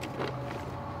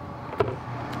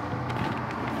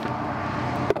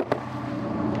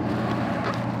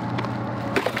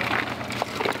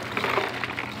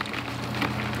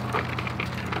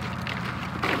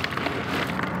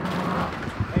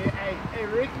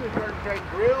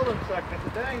 Grill them suckers.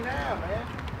 Dang now, man.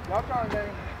 Y'all trying to dang.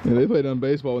 Yeah, they played on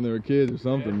baseball when they were kids or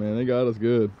something, man. They got us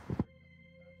good.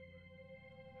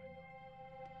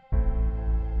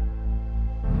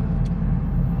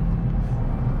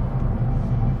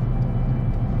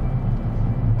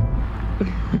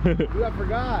 Dude, I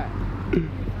forgot.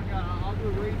 I'll go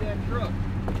raid that truck.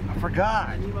 I forgot.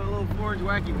 I need my little 4-inch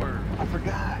wacky worm. I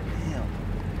forgot. Damn.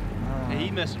 Hey,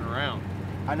 he messing around.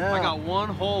 I know. I got one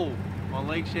hole on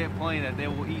Lake Champlain that they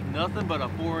will eat nothing but a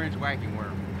 4-inch wacky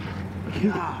worm.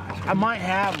 Gosh, I might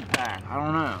have them packed. I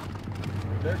don't know.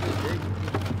 They're just big.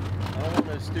 I don't want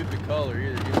no stupid color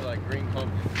either. Just like green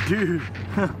pumpkin.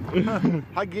 Dude,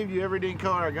 I'd give you every dang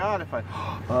color I got if I.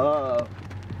 Oh,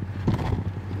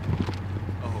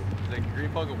 is that green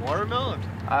pumpkin watermelon?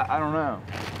 I don't know.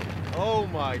 Oh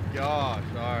my gosh!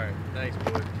 All right, thanks,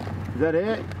 boy. Is that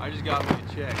it? I just got me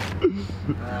a check.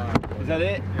 Is that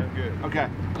it? Yeah, I'm good. Okay.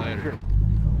 Later. Sure.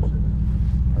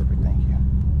 Perfect, thank you.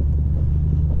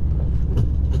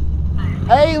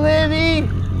 Hey, Livy!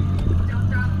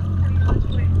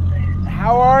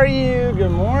 How are you?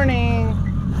 Good morning.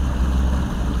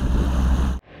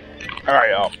 All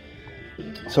right, y'all.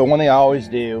 So one thing I always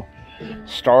do,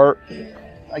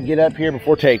 I get up here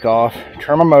before takeoff,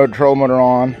 turn my trolling motor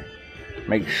on,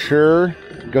 make sure,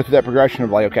 go through that progression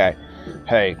of like, okay,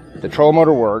 hey, the trolling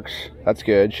motor works, that's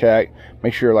good, check.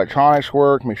 Make sure your electronics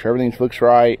work, make sure everything looks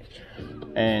right.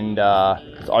 And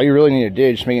that's all you really need to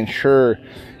do, just making sure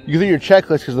you do your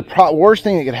checklist, because the worst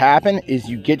thing that could happen is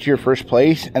you get to your first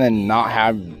place and then not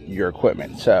have your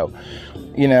equipment. So,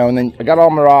 you know, and then I got all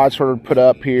my rods sort of put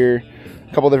up here,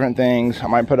 a couple different things. I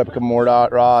might put up a couple more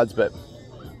rods, but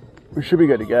we should be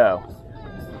good to go.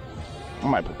 I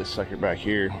might put this sucker back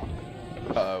here.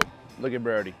 Uh-oh, look at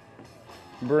Brody.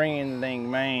 Bringing the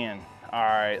thing, man. All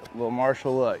right, little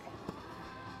Marshall, look.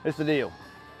 This is the deal.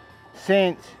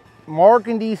 Since Mark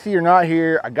and DC are not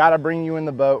here, I gotta bring you in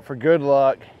the boat for good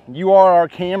luck. You are our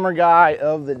camera guy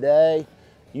of the day.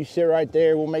 You sit right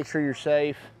there, we'll make sure you're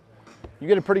safe. You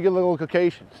get a pretty good little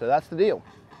location, so that's the deal.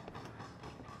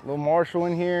 Little Marshall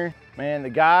in here. Man, the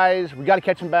guys, we gotta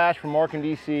catch some bass from Mark and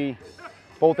DC.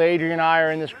 Both Adrian and I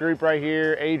are in this group right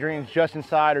here. Adrian's just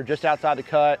inside or just outside the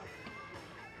cut.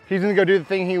 He's gonna go do the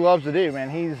thing he loves to do, man.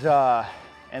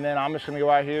 And then I'm just gonna go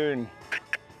out here and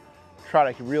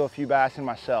try to reel a few bass in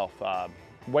myself.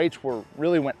 Weights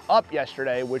really went up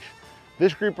yesterday, which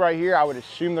this group right here, I would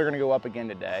assume they're gonna go up again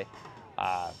today.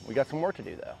 We got some work to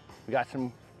do though. We got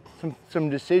some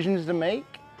decisions to make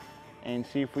and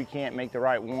see if we can't make the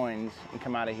right ones and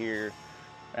come out of here.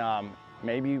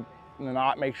 Maybe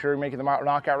not make sure we make it the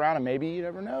knockout round, and maybe you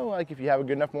never know. Like if you have a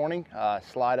good enough morning,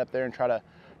 slide up there and try to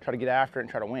get after it and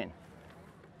try to win.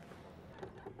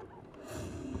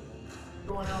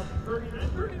 Going out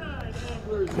 39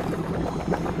 anglers.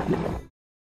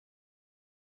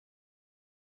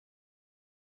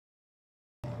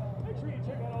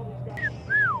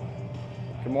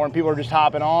 Good morning, people are just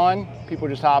hopping on.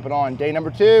 Day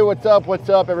number 2, what's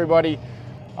up everybody?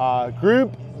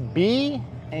 Group B,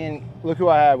 and look who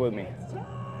I have with me.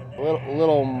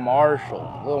 Little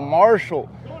Marshall.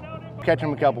 Catch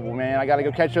him a couple, man. I gotta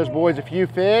go catch those boys a few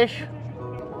fish.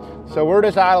 So we're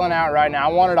just idling out right now.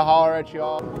 I wanted to holler at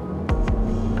y'all.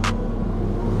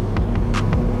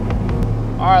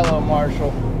 All right, little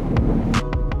Marshall.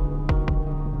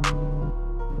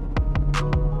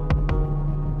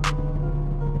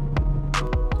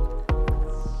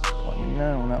 Let me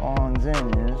know when that line's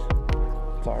in is.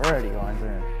 It's already line's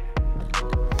in.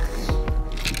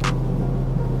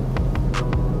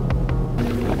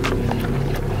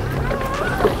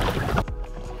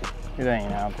 It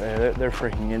ain't out there. They're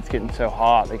freaking, it's getting so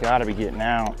hot. They gotta be getting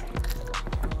out.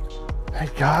 They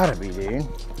gotta be, dude.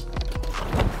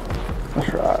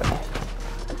 That's right.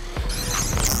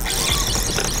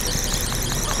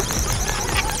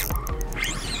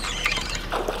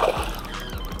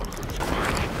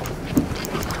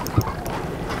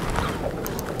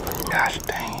 Gosh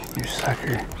dang, you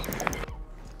sucker.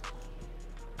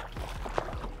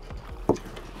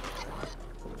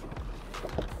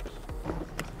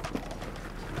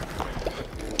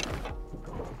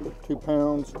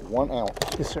 £2, 1 ounce.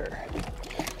 Yes, sir.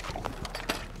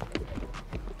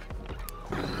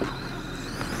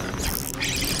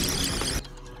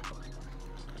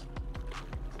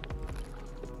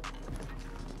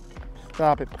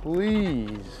 Stop it,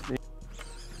 please.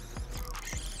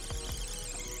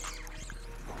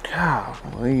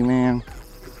 Golly, man.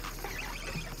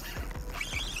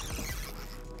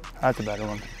 That's a better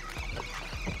one.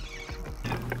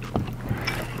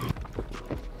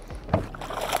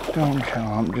 Don't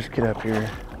jump, just get up here.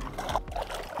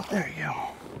 There you go.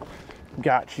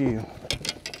 Got you.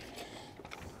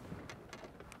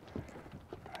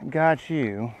 Got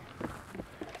you.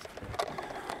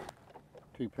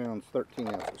 £2, 13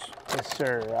 ounces. Yes,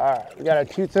 sir. All right, we got a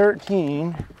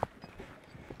 213.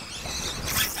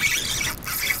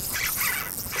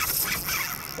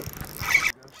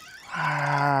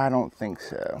 I don't think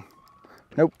so.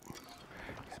 Nope.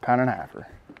 It's a pound and a halfer.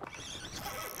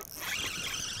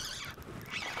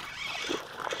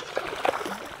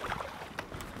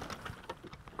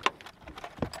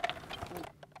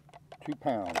 £2,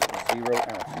 0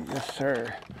 ounces. Yes,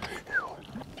 sir.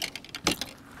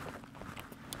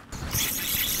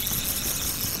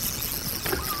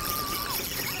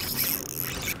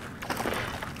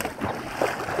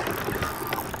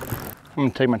 I'm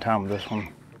gonna take my time with this one.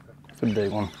 It's a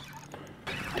big one.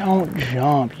 Don't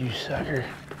jump, you sucker.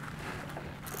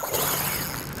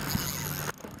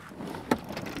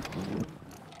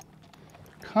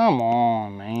 Come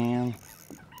on, man.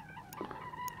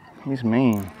 He's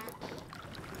mean.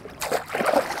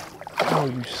 Oh,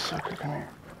 you sucker, come here.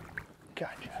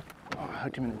 Gotcha. Oh, I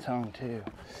hooked him in the tongue too.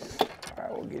 All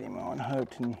right, we'll get him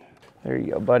unhooked and there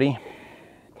you go, buddy.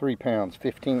 £3,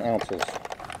 15 ounces.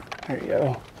 There you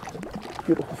go.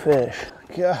 Beautiful fish.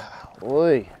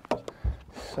 Golly.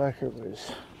 Sucker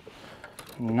was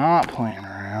not playing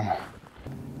around.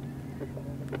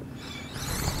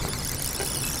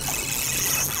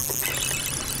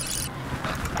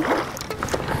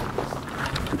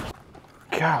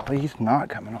 Golly, he's not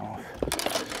coming off.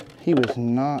 He was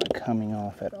not coming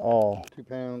off at all.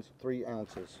 £2, 3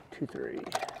 ounces. 2-3.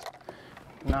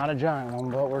 Not a giant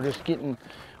one, but we just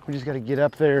got to get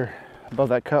up there above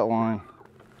that cut line.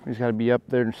 We just got to be up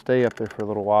there and stay up there for a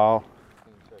little while.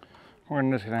 We're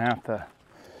just gonna have to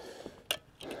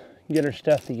get our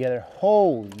stuff together.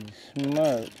 Holy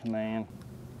smokes, man.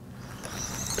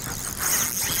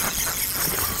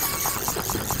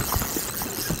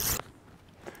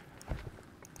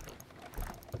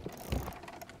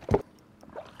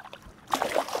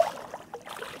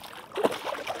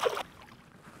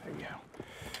 There you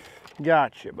go.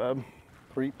 Gotcha, bub.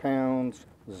 £3,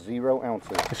 0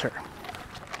 ounces. Yes, sir.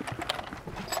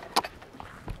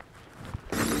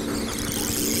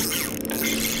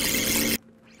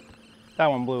 That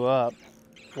one blew up.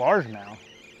 Largemouth.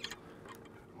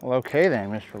 Well, okay then,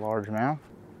 Mr. Largemouth.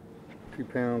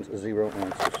 £2, 0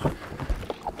 ounces.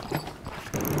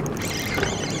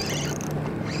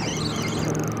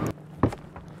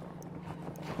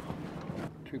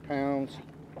 £2,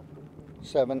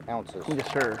 7 ounces.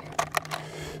 Yes, sir.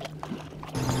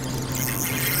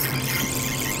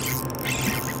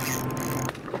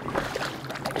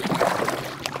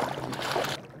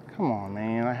 Come on,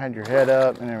 man. I had your head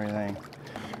up and everything.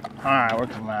 All right, we're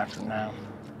coming after now.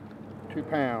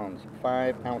 £2,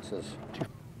 5 ounces.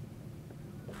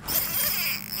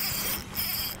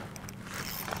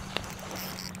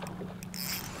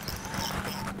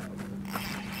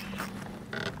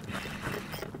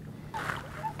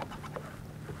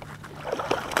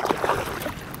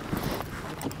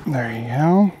 There you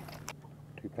go.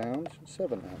 £2,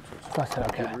 7 ounces. I said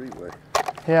okay.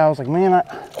 Yeah, I was like, man, I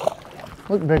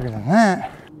look bigger than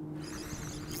that.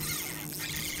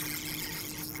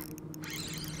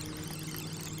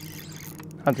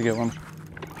 That's a good one.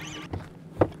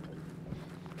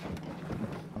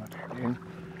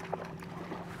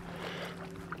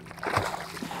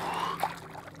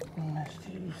 Missed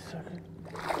you, sucker.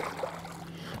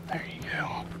 There you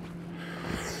go.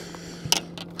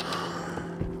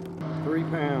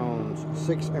 £3,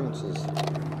 6 ounces.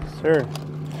 Sir.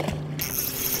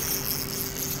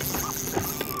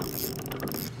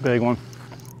 Big one.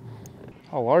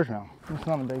 Oh, largemouth. It's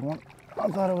not a big one. I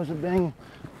thought it was a big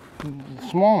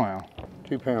smallmouth.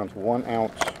 £2, 1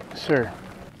 ounce. Sir.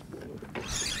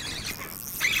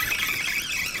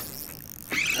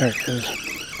 There it is.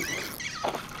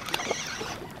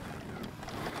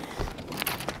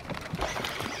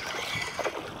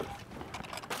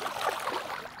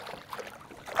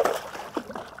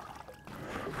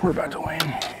 We're about to win.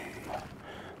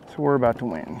 So we're about to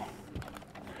win.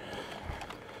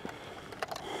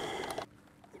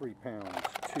 3 pounds,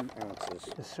 2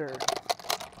 ounces. Yes, sir.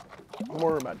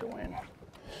 We're about to win.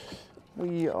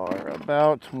 We are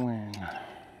about to win.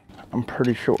 I'm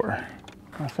pretty sure.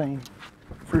 I'm saying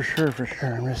for sure.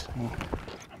 I'm just saying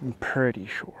I'm pretty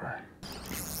sure.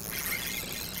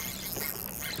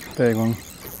 Big one.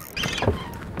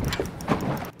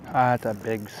 Ah, that's a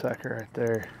big sucker right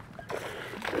there.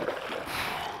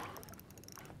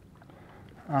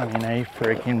 I mean, a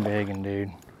freaking big one,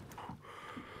 dude.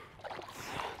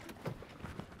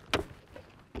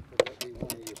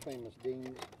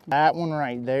 That one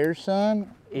right there,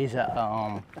 son, is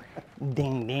a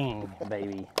ding ding,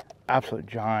 baby. Absolute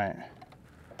giant.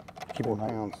 Keep 4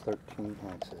 pounds, 13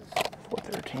 ounces.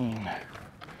 413.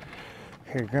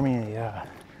 Here, give me a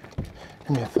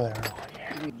footer real quick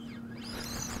here.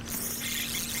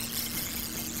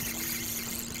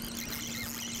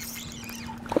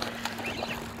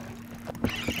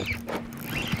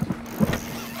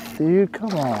 Dude,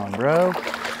 come on, bro.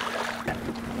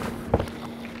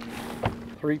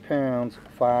 3 pounds,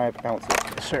 5 ounces.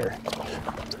 Yes, sir.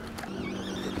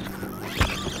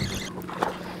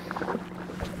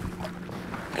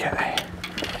 Okay.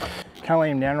 Can I lay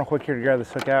him down real quick here to grab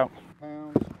this hook out?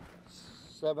 Pounds,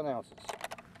 7 ounces.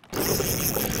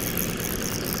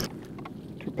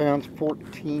 2 pounds,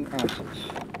 14 ounces.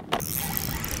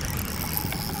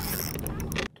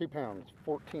 2 pounds,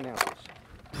 14 ounces.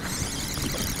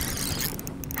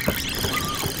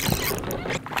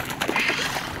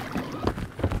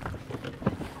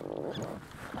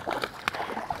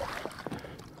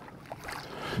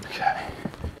 Okay.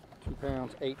 2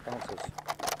 pounds, 8 ounces.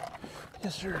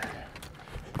 Yes, sir.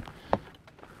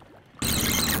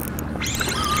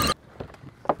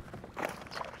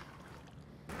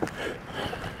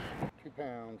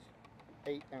 Pounds,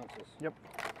 8 ounces. Yep.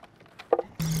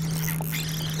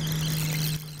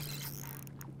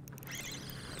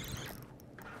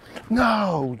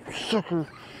 No, you sucker.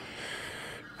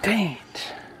 Dang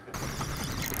it.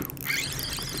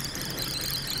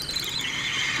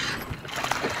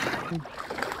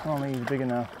 I don't think he's big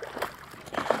enough.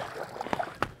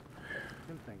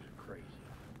 Them things are crazy.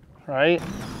 Right?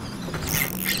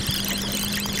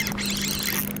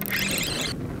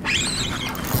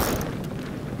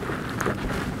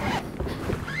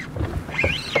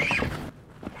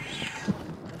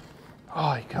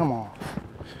 Oh, come on.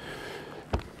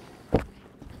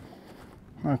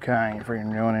 Okay, I ain't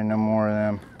freaking doing it no more of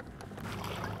them.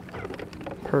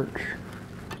 Perch.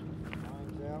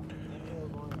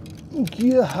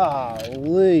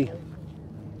 Golly.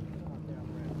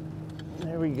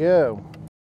 There we go.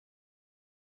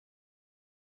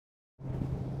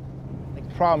 Like,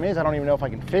 the problem is I don't even know if I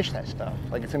can fish that stuff.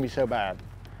 Like, it's gonna be so bad,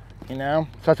 you know?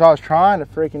 So that's why I was trying to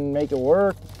freaking make it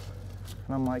work.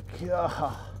 And I'm like,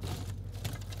 ugh.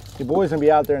 Your boy's gonna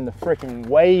be out there in the freaking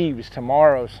waves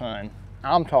tomorrow, son.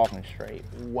 I'm talking straight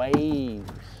waves.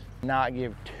 Not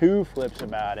give two flips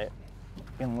about it.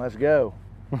 And let's go.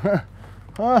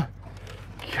 Huh?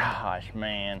 Gosh,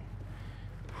 man.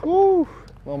 Whew.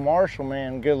 Little Marshall,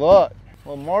 man, good luck.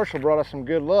 Little Marshall brought us some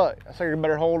good luck. I think you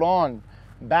better hold on.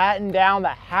 Batten down the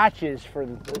hatches for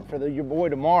your boy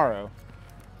tomorrow.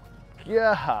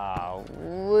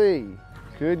 Golly.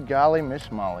 Good golly,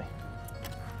 Miss Molly.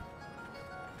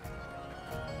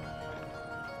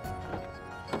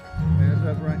 As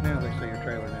of right now, they say your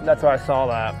trailer. That's why I saw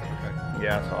that. Okay.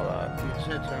 Yeah, I saw that. You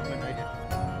said something, they didn't.